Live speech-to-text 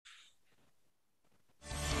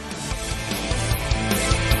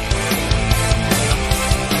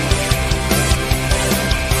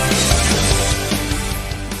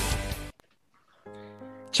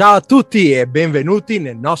Ciao a tutti e benvenuti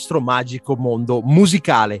nel nostro magico mondo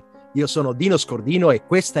musicale. Io sono Dino Scordino e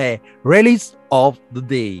questa è Release of the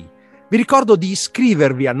Day. Vi ricordo di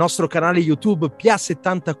iscrivervi al nostro canale YouTube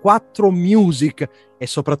PA74 Music e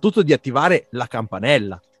soprattutto di attivare la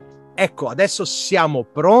campanella. Ecco, adesso siamo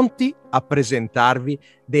pronti a presentarvi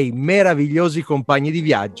dei meravigliosi compagni di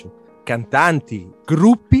viaggio, cantanti,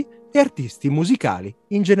 gruppi e artisti musicali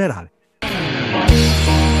in generale.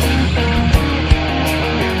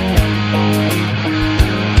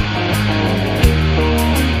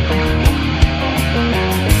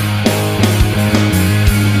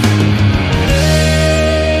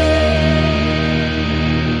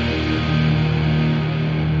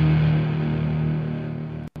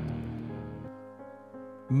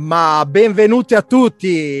 Ma benvenuti a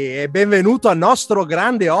tutti e benvenuto al nostro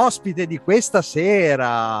grande ospite di questa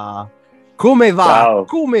sera. Come va? Ciao.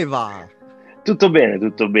 Come va? Tutto bene,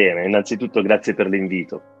 tutto bene. Innanzitutto grazie per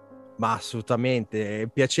l'invito. Ma assolutamente, è un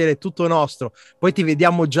piacere tutto nostro. Poi ti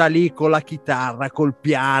vediamo già lì con la chitarra, col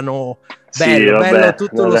piano. Bello, sì, bello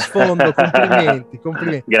tutto lo sfondo. Complimenti,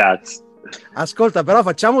 complimenti. Grazie. Ascolta, però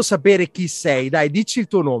facciamo sapere chi sei. Dai, dici il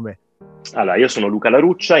tuo nome. Allora, io sono Luca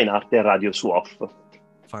Laruccia, in arte radio su Off.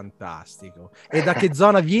 Fantastico. E da che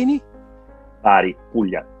zona vieni? Bari,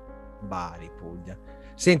 Puglia. Bari, Puglia.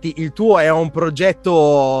 Senti, il tuo è un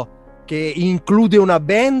progetto che include una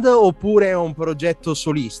band oppure è un progetto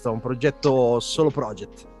solista, un progetto solo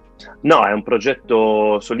project? No, è un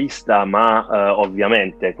progetto solista, ma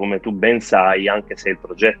ovviamente, come tu ben sai, anche se il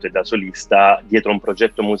progetto è da solista, dietro un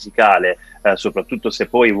progetto musicale, soprattutto se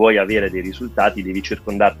poi vuoi avere dei risultati, devi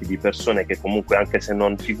circondarti di persone che comunque, anche se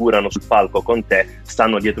non figurano sul palco con te,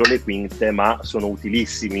 stanno dietro le quinte, ma sono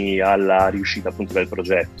utilissimi alla riuscita appunto del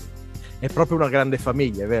progetto. È proprio una grande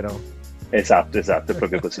famiglia, vero? Esatto, è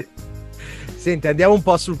proprio così. Senti, andiamo un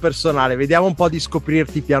po' sul personale, vediamo un po' di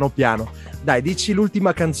scoprirti piano piano. Dai, dici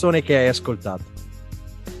l'ultima canzone che hai ascoltato.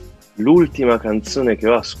 L'ultima canzone che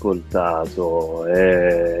ho ascoltato,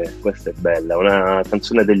 questa è bella, una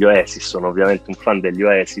canzone degli Oasis. Sono ovviamente un fan degli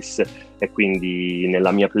Oasis e quindi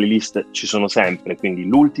nella mia playlist ci sono sempre, quindi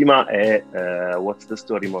l'ultima è What's the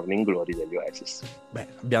Story Morning Glory degli Oasis. Beh,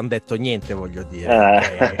 abbiamo detto niente, voglio dire.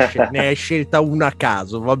 Ne hai scelta una a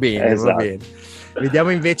caso, va bene, esatto. Va bene. Vediamo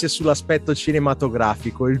invece sull'aspetto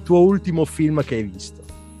cinematografico, il tuo ultimo film che hai visto.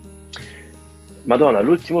 Madonna,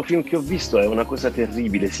 l'ultimo film che ho visto è una cosa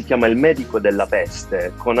terribile, si chiama Il medico della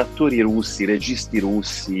peste, con attori russi, registi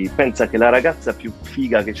russi. Pensa che la ragazza più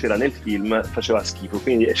figa che c'era nel film faceva schifo,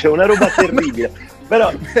 quindi c'è una roba terribile.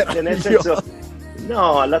 Però, nel senso,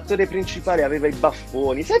 no, l'attore principale aveva i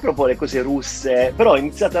baffoni, sai, proprio le cose russe. Però ho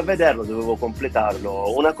iniziato a vederlo, dovevo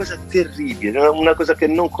completarlo. Una cosa terribile, una cosa che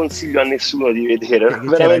non consiglio a nessuno di vedere.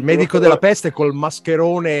 C'era il medico della peste col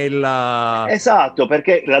mascherone e la... Esatto,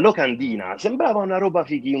 perché la locandina sembrava una roba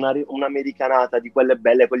fighi, un'americanata di quelle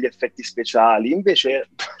belle con gli effetti speciali. Invece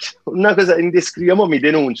una cosa indescrivibile, mi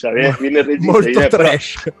denuncia, viene il regista, molto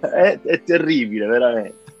trash. È terribile,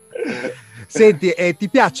 veramente. Senti, ti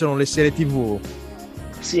piacciono le serie TV?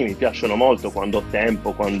 Sì, mi piacciono molto quando ho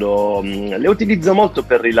tempo, quando le utilizzo molto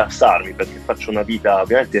per rilassarmi, perché faccio una vita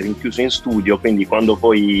ovviamente rinchiuso in studio, quindi quando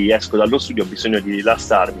poi esco dallo studio ho bisogno di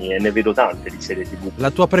rilassarmi e ne vedo tante di serie TV.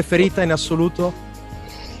 La tua preferita in assoluto?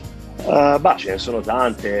 Ce ne sono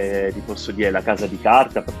tante, ti posso dire La Casa di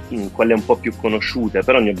Carta, quelle un po' più conosciute,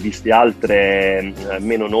 però ne ho viste altre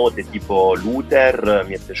meno note, tipo Luther,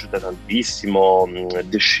 mi è piaciuta tantissimo,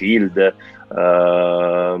 The Shield.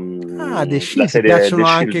 The Shield, ti piacciono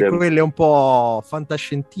anche quelle un po'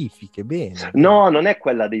 fantascientifiche, bene. No, non è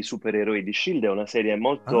quella dei supereroi. The Shield è una serie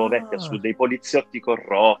molto vecchia su dei poliziotti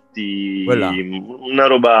corrotti, una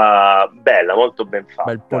roba bella, molto ben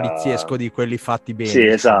fatta. Bel poliziesco di quelli fatti bene. Sì,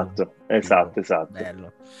 esatto.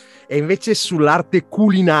 Bello. E invece sull'arte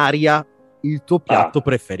culinaria, il tuo piatto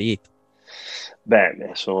preferito? Beh,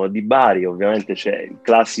 sono di Bari, ovviamente c'è il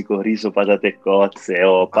classico riso, patate e cozze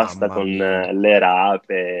o pasta con le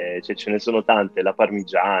rape, ce ne sono tante, la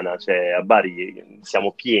parmigiana, a Bari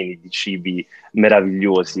siamo pieni di cibi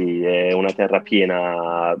meravigliosi, è una terra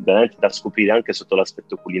piena veramente da scoprire anche sotto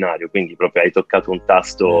l'aspetto culinario, quindi proprio hai toccato un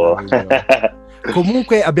tasto.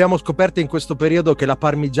 Comunque abbiamo scoperto in questo periodo che la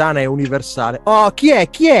parmigiana è universale. Oh, chi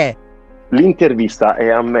è? L'intervista è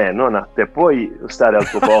a me, non a te. Puoi stare al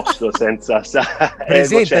tuo posto senza...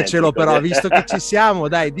 Presentacelo però, visto che ci siamo,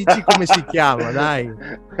 dai, dici come si chiama, dai.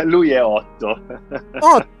 Lui è Otto.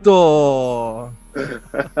 Otto!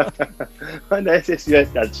 Adesso si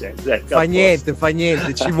mette al centro. Fa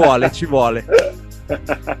niente, ci vuole.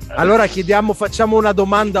 Allora facciamo una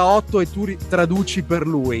domanda a Otto e tu traduci per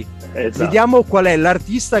lui. Esatto. Vediamo qual è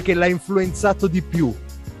l'artista che l'ha influenzato di più.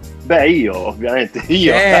 Beh, io, ovviamente,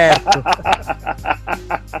 io. Certo.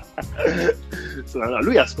 No,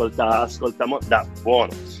 lui ascolta da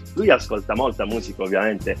buono. Lui ascolta molta musica,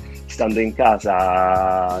 ovviamente, stando in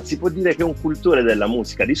casa. Si può dire che è un cultore della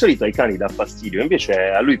musica. Di solito ai cani dà fastidio, invece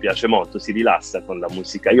a lui piace molto, si rilassa con la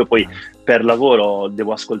musica. Io poi per lavoro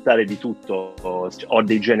devo ascoltare di tutto, ho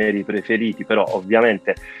dei generi preferiti, però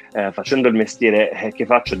ovviamente facendo il mestiere che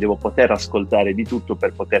faccio devo poter ascoltare di tutto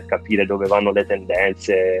per poter capire dove vanno le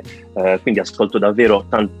tendenze, quindi ascolto davvero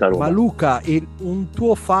tanta roba. Ma Luca, un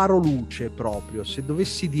tuo faro luce proprio, se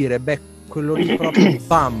dovessi dire, beh, quello lì proprio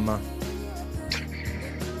bam.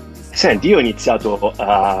 Senti, io ho iniziato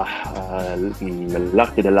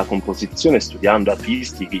l'arte della composizione studiando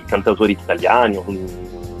artisti, cantautori italiani, ho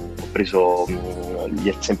preso gli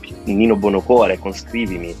esempi Nino Bonocore con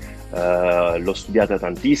Scrivimi, l'ho studiata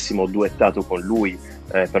tantissimo, ho duettato con lui,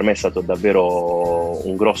 per me è stato davvero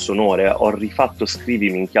un grosso onore, ho rifatto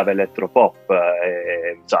Scrivimi in chiave elettropop,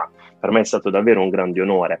 per me è stato davvero un grande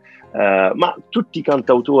onore. Ma tutti i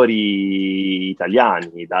cantautori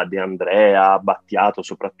italiani, da De Andrea, Battiato,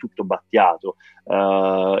 soprattutto Battiato,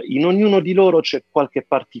 in ognuno di loro c'è qualche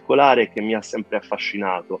particolare che mi ha sempre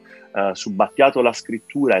affascinato. Su Battiato la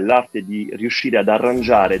scrittura e l'arte di riuscire ad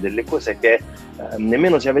arrangiare delle cose che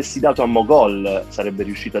nemmeno se avessi dato a Mogol sarebbe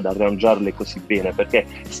riuscito ad arrangiarle così bene, perché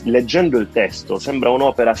leggendo il testo sembra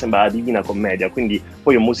un'opera, sembra la Divina Commedia, quindi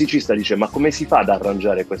poi un musicista dice ma come si fa ad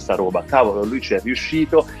arrangiare questa roba? Cavolo, lui ci è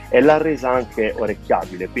riuscito e l'ha resa anche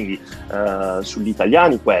orecchiabile, quindi sugli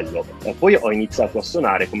italiani quello. E poi ho iniziato a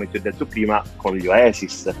suonare, come ti ho detto prima, con gli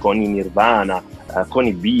Oasis, con i Nirvana, con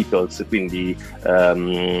i Beatles, quindi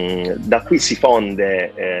da qui si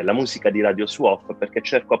fonde la musica di Radio Su-Off, perché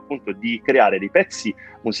cerco appunto di creare dei pezzi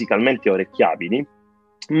musicalmente orecchiabili,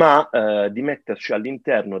 ma di metterci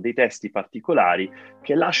all'interno dei testi particolari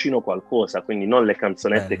che lasciano qualcosa, quindi non le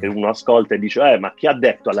canzonette che uno ascolta e dice ma chi ha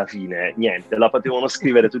detto alla fine? Niente, la potevano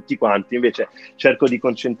scrivere tutti quanti, invece cerco di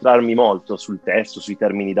concentrarmi molto sul testo, sui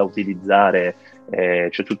termini da utilizzare,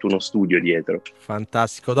 c'è tutto uno studio dietro.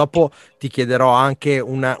 Fantastico, dopo ti chiederò anche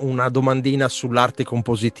una domandina sull'arte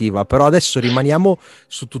compositiva, però adesso rimaniamo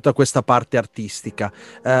su tutta questa parte artistica.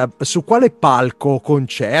 Su quale palco,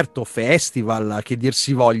 concerto, festival, che dir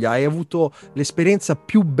si voglia, hai avuto l'esperienza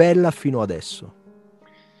più bella fino adesso?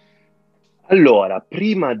 Allora,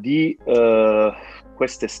 prima di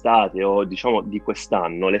quest'estate o diciamo di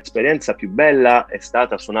quest'anno, l'esperienza più bella è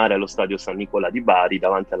stata suonare allo Stadio San Nicola di Bari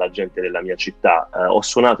davanti alla gente della mia città. Ho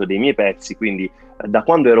suonato dei miei pezzi, quindi da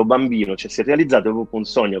quando ero bambino, cioè si è realizzato proprio un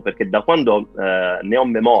sogno, perché da quando ne ho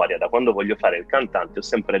memoria, da quando voglio fare il cantante, ho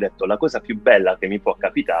sempre detto la cosa più bella che mi può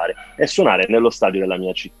capitare è suonare nello stadio della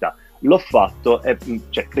mia città. L'ho fatto e,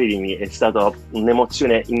 cioè, credimi, è stata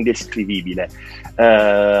un'emozione indescrivibile.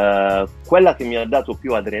 Quella che mi ha dato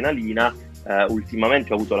più adrenalina,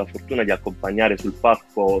 ultimamente ho avuto la fortuna di accompagnare sul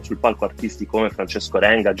palco artisti come Francesco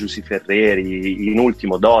Renga, Giusy Ferreri, in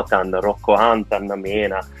ultimo Dotan, Rocco Antan,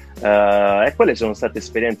 Mena, e quelle sono state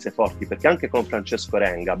esperienze forti, perché anche con Francesco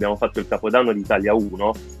Renga abbiamo fatto il Capodanno d'Italia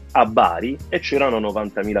 1 a Bari e c'erano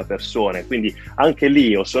 90.000 persone, quindi anche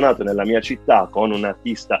lì ho suonato nella mia città con un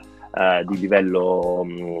artista di livello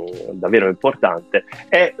davvero importante,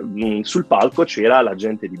 e sul palco c'era la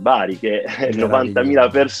gente di Bari, che 90.000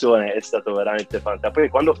 persone, è stato veramente fantastico. Poi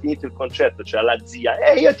quando ho finito il concerto c'era la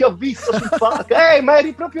zia, io ti ho visto sul palco, ma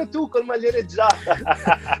eri proprio tu col magliereggiata.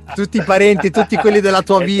 Tutti i parenti, tutti quelli della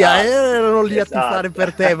tua via erano lì esatto. a tifare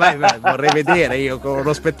per te. Vai, vorrei vedere, io con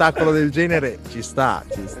uno spettacolo del genere ci sta.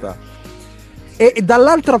 E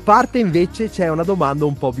dall'altra parte invece c'è una domanda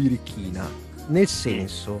un po' birichina, nel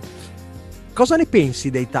senso, cosa ne pensi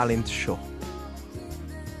dei talent show?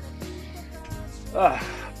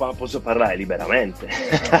 Posso parlare liberamente.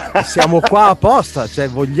 Siamo qua apposta, cioè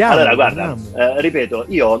vogliamo. Allora, guarda, ripeto,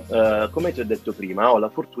 io, come ti ho detto prima, ho la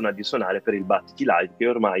fortuna di suonare per il Battiti Live, che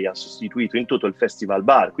ormai ha sostituito in tutto il Festival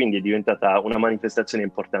Bar, quindi è diventata una manifestazione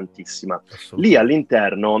importantissima. Lì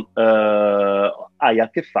all'interno hai a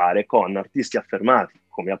che fare con artisti affermati,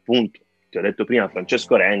 come appunto ti ho detto prima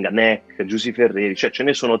Francesco Renga, Neck, Giusy Ferreri, cioè ce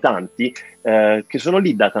ne sono tanti che sono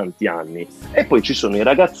lì da tanti anni, e poi ci sono i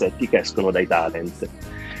ragazzetti che escono dai talent.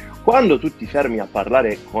 Quando tu ti fermi a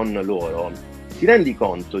parlare con loro ti rendi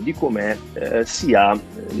conto di come sia,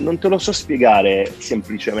 non te lo so spiegare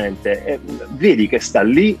semplicemente, vedi che sta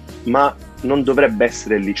lì ma non dovrebbe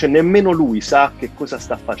essere lì, cioè nemmeno lui sa che cosa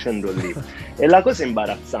sta facendo lì. E la cosa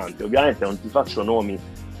imbarazzante, ovviamente non ti faccio nomi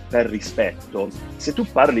per rispetto, se tu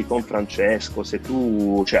parli con Francesco, se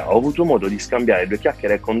tu, cioè, ho avuto modo di scambiare due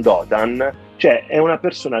chiacchiere con Dotan, Cioè, è una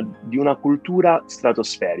persona di una cultura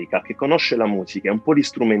stratosferica, che conosce la musica, è un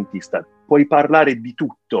polistrumentista, puoi parlare di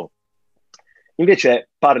tutto. Invece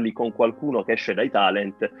parli con qualcuno che esce dai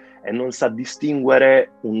talent e non sa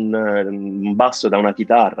distinguere un basso da una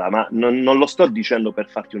chitarra, ma non lo sto dicendo per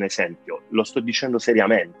farti un esempio, lo sto dicendo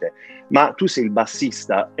seriamente. Ma tu sei il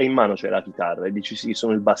bassista e in mano c'è la chitarra e dici sì,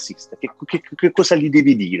 sono il bassista, che cosa gli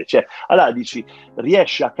devi dire? Cioè, allora dici,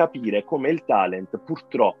 riesci a capire come il talent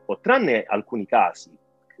purtroppo, tranne alcuni casi,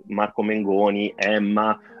 Marco Mengoni,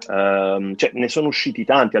 Emma, cioè ne sono usciti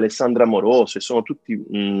tanti, Alessandra Moroso, e sono tutti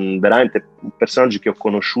veramente personaggi che ho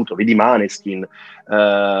conosciuto, vedi Maneskin,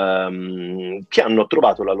 che hanno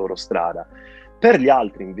trovato la loro strada. Per gli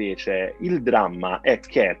altri invece il dramma è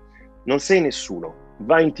che non sei nessuno,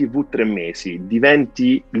 vai in TV 3 mesi,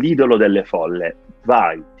 diventi l'idolo delle folle,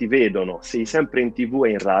 vai, ti vedono, sei sempre in TV e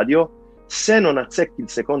in radio. Se non azzecchi il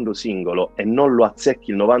secondo singolo e non lo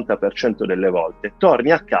azzecchi il 90% delle volte, torni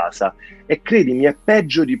a casa e credimi è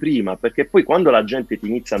peggio di prima, perché poi quando la gente ti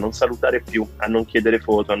inizia a non salutare più, a non chiedere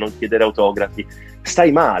foto, a non chiedere autografi,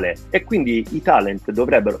 stai male. E quindi i talent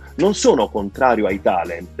dovrebbero... Non sono contrario ai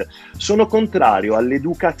talent, sono contrario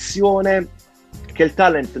all'educazione che il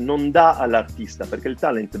talent non dà all'artista, perché il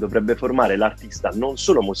talent dovrebbe formare l'artista non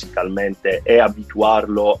solo musicalmente e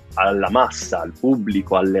abituarlo alla massa, al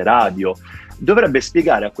pubblico, alle radio. Dovrebbe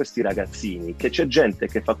spiegare a questi ragazzini che c'è gente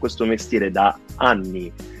che fa questo mestiere da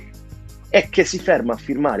anni e che si ferma a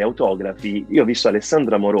firmare autografi. Io ho visto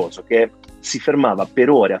Alessandra Moroso che si fermava per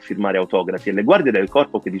ore a firmare autografi e le guardie del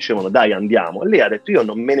corpo che dicevano dai andiamo, e lei ha detto io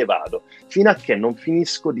non me ne vado fino a che non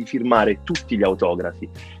finisco di firmare tutti gli autografi.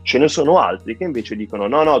 Ce ne sono altri che invece dicono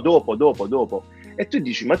no, dopo, e tu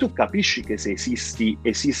dici ma tu capisci che se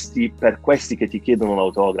esisti per questi che ti chiedono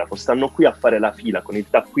l'autografo, stanno qui a fare la fila con il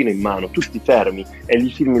taccuino in mano, tutti fermi e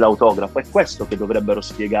gli firmi l'autografo. È questo che dovrebbero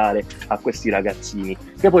spiegare a questi ragazzini,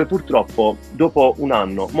 che poi purtroppo dopo un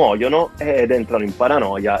anno muoiono ed entrano in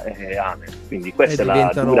paranoia e amen. Quindi questa è la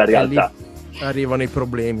dura realtà. Arrivano i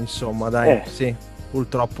problemi, insomma, dai, sì,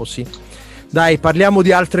 purtroppo sì. Dai, parliamo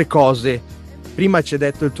di altre cose. Prima ci hai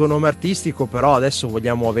detto il tuo nome artistico, però adesso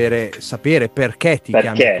vogliamo sapere perché ti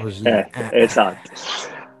chiami così. Esatto.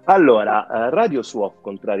 Allora, Radio Suof,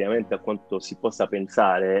 contrariamente a quanto si possa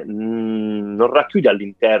pensare, non racchiude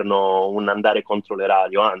all'interno un andare contro le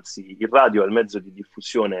radio, anzi, il radio è il mezzo di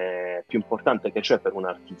diffusione più importante che c'è per un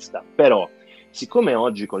artista. Però, siccome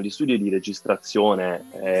oggi con gli studi di registrazione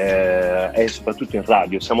e soprattutto in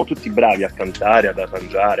radio siamo tutti bravi a cantare, ad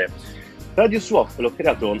arrangiare, Radio Suof ho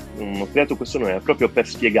creato questo nome proprio per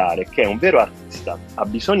spiegare che un vero artista ha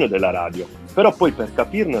bisogno della radio, però poi per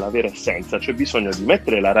capirne la vera essenza c'è bisogno di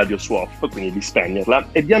mettere la radio Suof, quindi di spegnerla,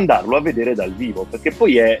 e di andarlo a vedere dal vivo, perché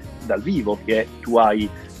poi è dal vivo che tu hai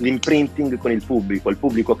l'imprinting con il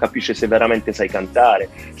pubblico capisce se veramente sai cantare,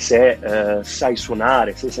 se sai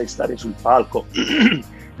suonare, se sai stare sul palco.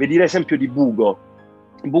 Vedi l'esempio di Bugo.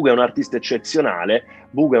 Bugo è un artista eccezionale,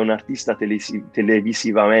 Bugo è un artista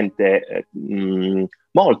televisivamente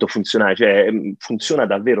molto funzionale, cioè funziona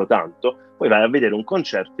davvero tanto. Poi vai a vedere un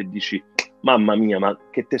concerto e dici mamma mia, ma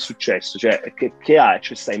che ti è successo? Cioè, che hai?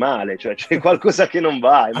 Cioè, stai male? Cioè, c'è qualcosa che non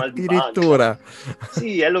va? È mal di pancia. Addirittura.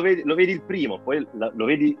 Sì, e lo vedi il primo, poi lo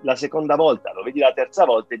vedi la seconda volta, lo vedi la terza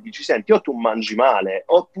volta e dici, senti, o tu mangi male,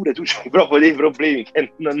 oppure tu c'hai proprio dei problemi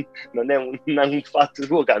che non è un fatto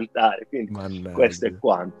tuo cantare. Quindi questo è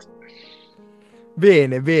quanto.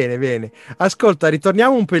 Bene. Ascolta,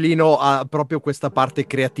 ritorniamo un pelino a proprio questa parte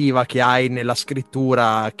creativa che hai nella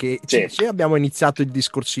scrittura, che sì, abbiamo iniziato il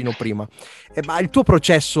discorsino prima. Ma il tuo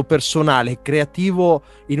processo personale, creativo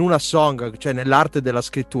in una song, cioè nell'arte della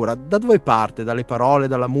scrittura, da dove parte? Dalle parole,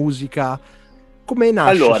 dalla musica? Come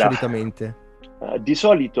nasce solitamente? Di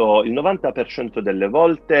solito il 90% delle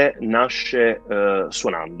volte nasce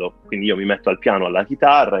suonando, quindi io mi metto al piano, alla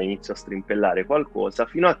chitarra, inizio a strimpellare qualcosa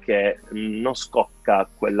fino a che non scocca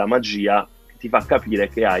quella magia che ti fa capire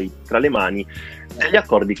che hai tra le mani degli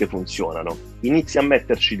accordi che funzionano. Inizi a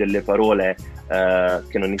metterci delle parole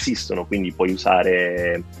che non esistono, quindi puoi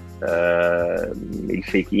usare il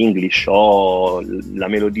fake English o la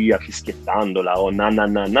melodia fischiettandola o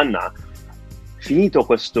na. Finito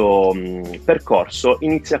questo percorso,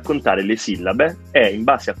 inizi a contare le sillabe e in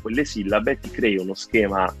base a quelle sillabe ti crei uno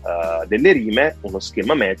schema delle rime, uno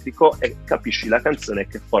schema metrico, e capisci la canzone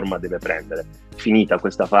che forma deve prendere. Finita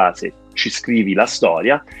questa fase, ci scrivi la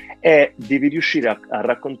storia e devi riuscire a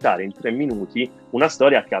raccontare in 3 minuti una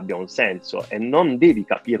storia che abbia un senso, e non devi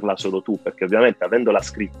capirla solo tu, perché ovviamente avendola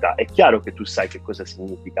scritta è chiaro che tu sai che cosa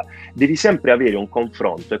significa. Devi sempre avere un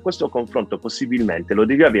confronto, e questo confronto possibilmente lo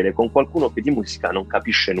devi avere con qualcuno che di musica non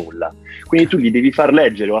capisce nulla. Quindi tu gli devi far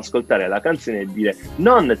leggere o ascoltare la canzone e dire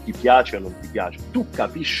non ti piace o non ti piace, tu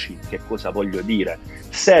capisci che cosa voglio dire.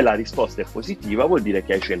 Se la risposta è positiva vuol dire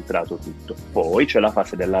che hai centrato tutto. Poi c'è la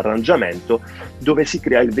fase dell'arrangiamento, dove si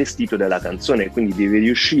crea il vestito della canzone, quindi devi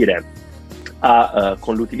riuscire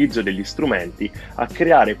con l'utilizzo degli strumenti a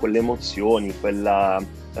creare quelle emozioni, quella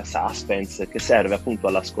suspense che serve appunto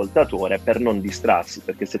all'ascoltatore per non distrarsi,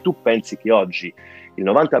 perché se tu pensi che oggi il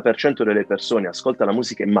 90% delle persone ascolta la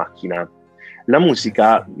musica in macchina, la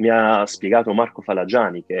musica, mi ha spiegato Marco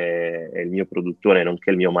Falagiani, che è il mio produttore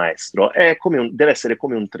nonché il mio maestro, deve essere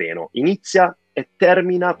come un treno, inizia e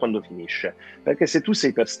termina quando finisce, perché se tu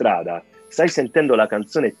sei per strada, stai sentendo la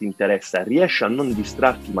canzone e ti interessa, riesci a non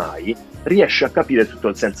distrarti mai, riesci a capire tutto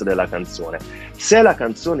il senso della canzone. Se la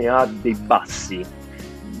canzone ha dei bassi,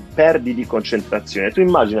 perdi di concentrazione. Tu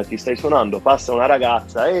immaginati, stai suonando, passa una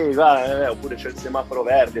ragazza, oppure c'è il semaforo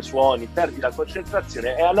verde, suoni, perdi la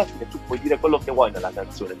concentrazione e alla fine tu puoi dire quello che vuoi nella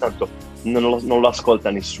canzone, tanto non lo ascolta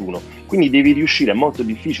nessuno. Quindi devi riuscire, è molto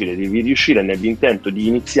difficile, devi riuscire nell'intento di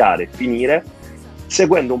iniziare e finire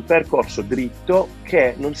seguendo un percorso dritto,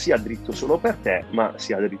 che non sia dritto solo per te, ma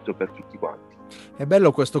sia dritto per tutti quanti. È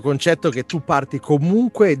bello questo concetto che tu parti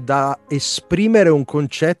comunque da esprimere un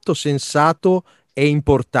concetto sensato e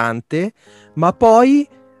importante, ma poi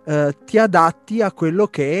ti adatti a quello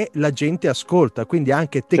che la gente ascolta, quindi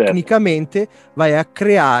anche tecnicamente vai a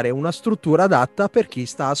creare una struttura adatta per chi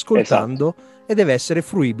sta ascoltando, esatto, e deve essere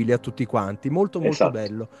fruibile a tutti quanti. Molto molto esatto.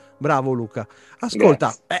 Bello, bravo Luca.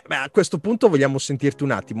 Ascolta, a questo punto vogliamo sentirti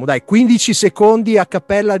un attimo, dai, 15 secondi a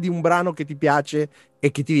cappella di un brano che ti piace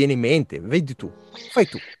e che ti viene in mente, vedi tu, fai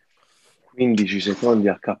tu. 15 secondi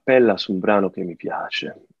a cappella su un brano che mi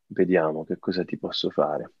piace, vediamo che cosa ti posso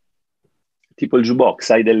fare. Tipo il jukebox,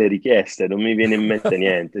 hai delle richieste, non mi viene in mente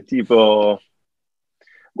niente, tipo...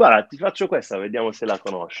 Guarda, ti faccio questa, vediamo se la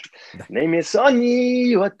conosci. Dai. Nei miei sogni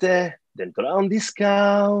io e te, dentro a un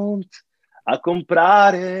discount, a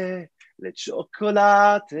comprare le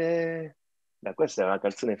cioccolate. Questa è una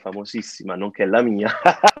canzone famosissima, nonché la mia.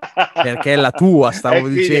 Perché è la tua, stavo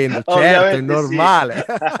dicendo, certo, è normale.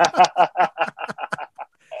 Sì.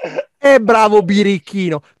 E bravo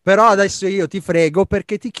birichino, però adesso io ti frego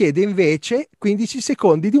perché ti chiedo invece 15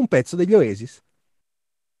 secondi di un pezzo degli Oasis.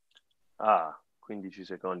 15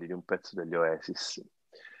 secondi di un pezzo degli Oasis.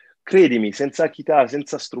 Credimi, senza chitarra,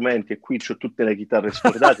 senza strumenti, e qui c'ho tutte le chitarre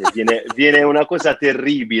scordate, viene una cosa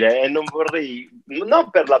terribile, e non vorrei,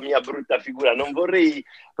 non per la mia brutta figura, non vorrei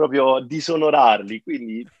proprio disonorarli,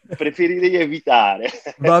 quindi preferirei evitare.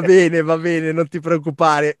 Va bene, non ti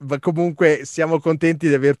preoccupare, ma comunque siamo contenti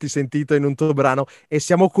di averti sentito in un tuo brano e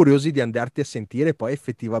siamo curiosi di andarti a sentire poi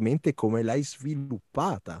effettivamente come l'hai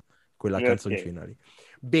sviluppata quella canzoncina lì.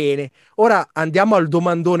 Bene, ora andiamo al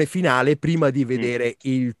domandone finale prima di vedere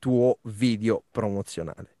il tuo video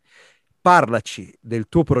promozionale. Parlaci del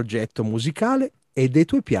tuo progetto musicale e dei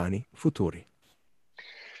tuoi piani futuri.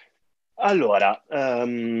 Allora,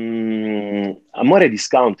 Amore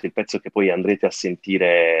Discount, il pezzo che poi andrete a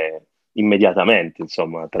sentire immediatamente,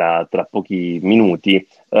 insomma, tra pochi minuti,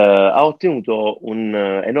 ha ottenuto un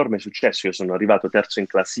enorme successo. Io sono arrivato terzo in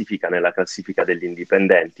classifica nella classifica degli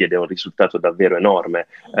indipendenti ed è un risultato davvero enorme,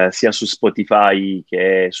 sia su Spotify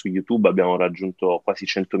che su YouTube abbiamo raggiunto quasi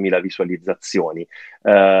 100.000 visualizzazioni.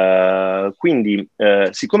 Quindi,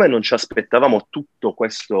 siccome non ci aspettavamo tutto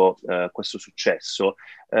questo successo,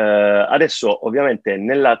 adesso ovviamente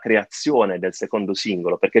nella creazione del secondo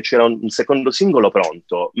singolo, perché c'era un secondo singolo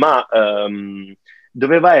pronto, ma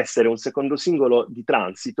doveva essere un secondo singolo di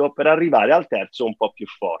transito per arrivare al terzo un po' più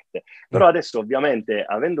forte. Però adesso ovviamente,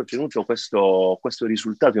 avendo ottenuto questo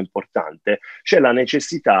risultato importante, c'è la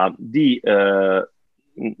necessità di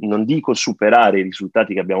non dico superare i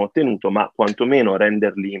risultati che abbiamo ottenuto, ma quantomeno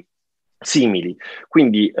renderli simili.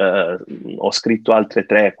 Quindi ho scritto altre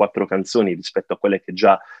 3-4 canzoni rispetto a quelle che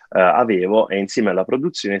già avevo, e insieme alla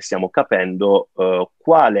produzione stiamo capendo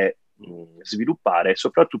quale sviluppare e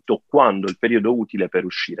soprattutto quando il periodo utile per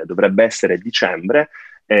uscire. Dovrebbe essere dicembre,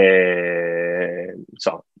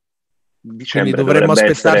 quindi dovremmo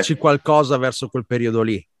aspettarci qualcosa verso quel periodo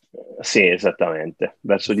lì. Sì, esattamente,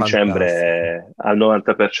 verso dicembre al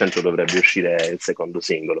 90% dovrebbe uscire il secondo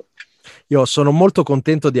singolo. Io sono molto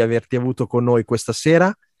contento di averti avuto con noi questa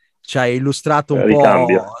sera, ci hai illustrato un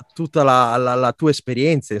po' tutta la tua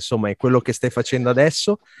esperienza, insomma, e quello che stai facendo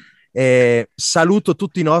adesso. Saluto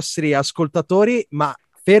tutti i nostri ascoltatori, ma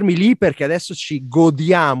fermi lì perché adesso ci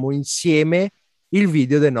godiamo insieme il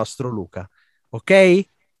video del nostro Luca, ok?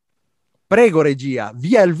 Prego regia,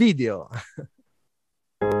 via il video.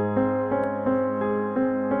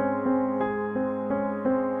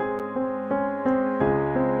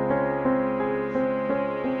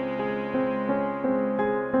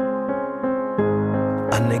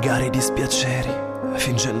 Annegare i dispiaceri,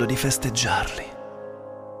 fingendo di festeggiarli.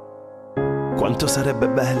 Quanto sarebbe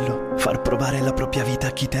bello far provare la propria vita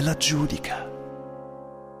a chi te la giudica.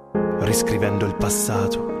 Riscrivendo il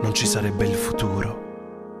passato non ci sarebbe il futuro.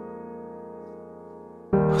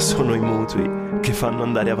 Sono i mutui che fanno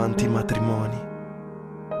andare avanti i matrimoni.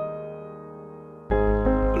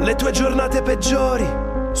 Le tue giornate peggiori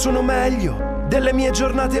sono meglio delle mie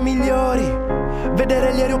giornate migliori.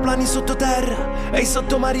 Vedere gli aeroplani sottoterra e i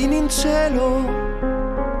sottomarini in cielo.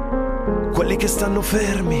 Quelli che stanno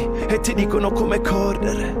fermi e ti dicono come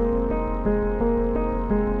correre.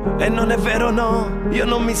 E non è vero, no, io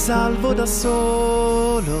non mi salvo da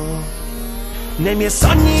solo. Nei miei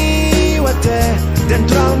sogni io e te,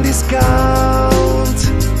 dentro a un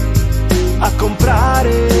discount, a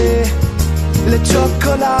comprare le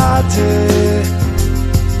cioccolate.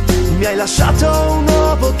 Mi hai lasciato un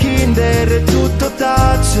uovo Kinder e tutto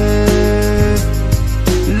tace.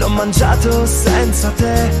 L'ho mangiato senza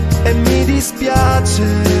te e mi dispiace.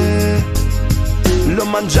 L'ho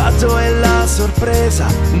mangiato e la sorpresa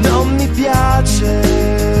non mi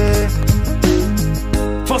piace.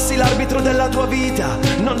 Fossi l'arbitro della tua vita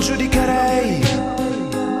non giudicherei,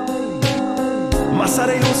 ma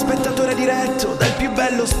sarei lo spettatore diretto del più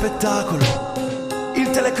bello spettacolo. Il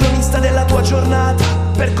telecronista della tua giornata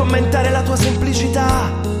per commentare la tua semplicità,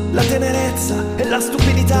 la tenerezza e la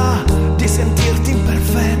stupidità di sentirti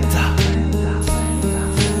imperfetta.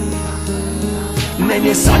 Nei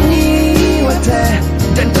miei sogni io e te,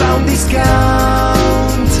 dentro a un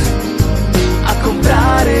discount, a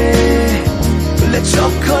comprare le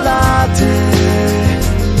cioccolate.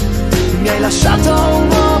 Mi hai lasciato un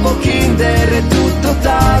uovo Kinder e tutto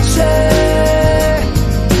tace.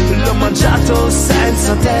 L'ho mangiato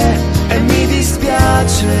senza te e mi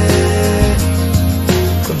dispiace.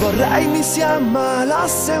 Vorrei mi si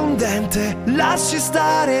ammalasse un dente, lasci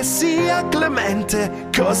stare, sia clemente,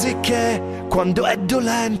 così che quando è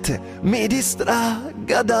dolente mi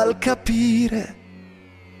distragga dal capire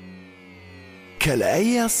che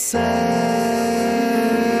lei è assente.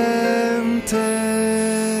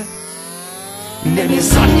 Nei miei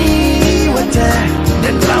sogni io e te,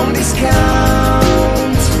 dentro a un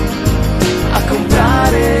discount, a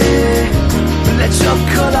comprare le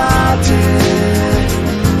cioccolate.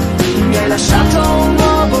 Mi hai lasciato un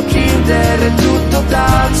uovo Kinder e tutto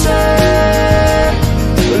tace.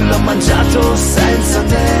 L'ho mangiato senza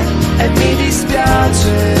te e mi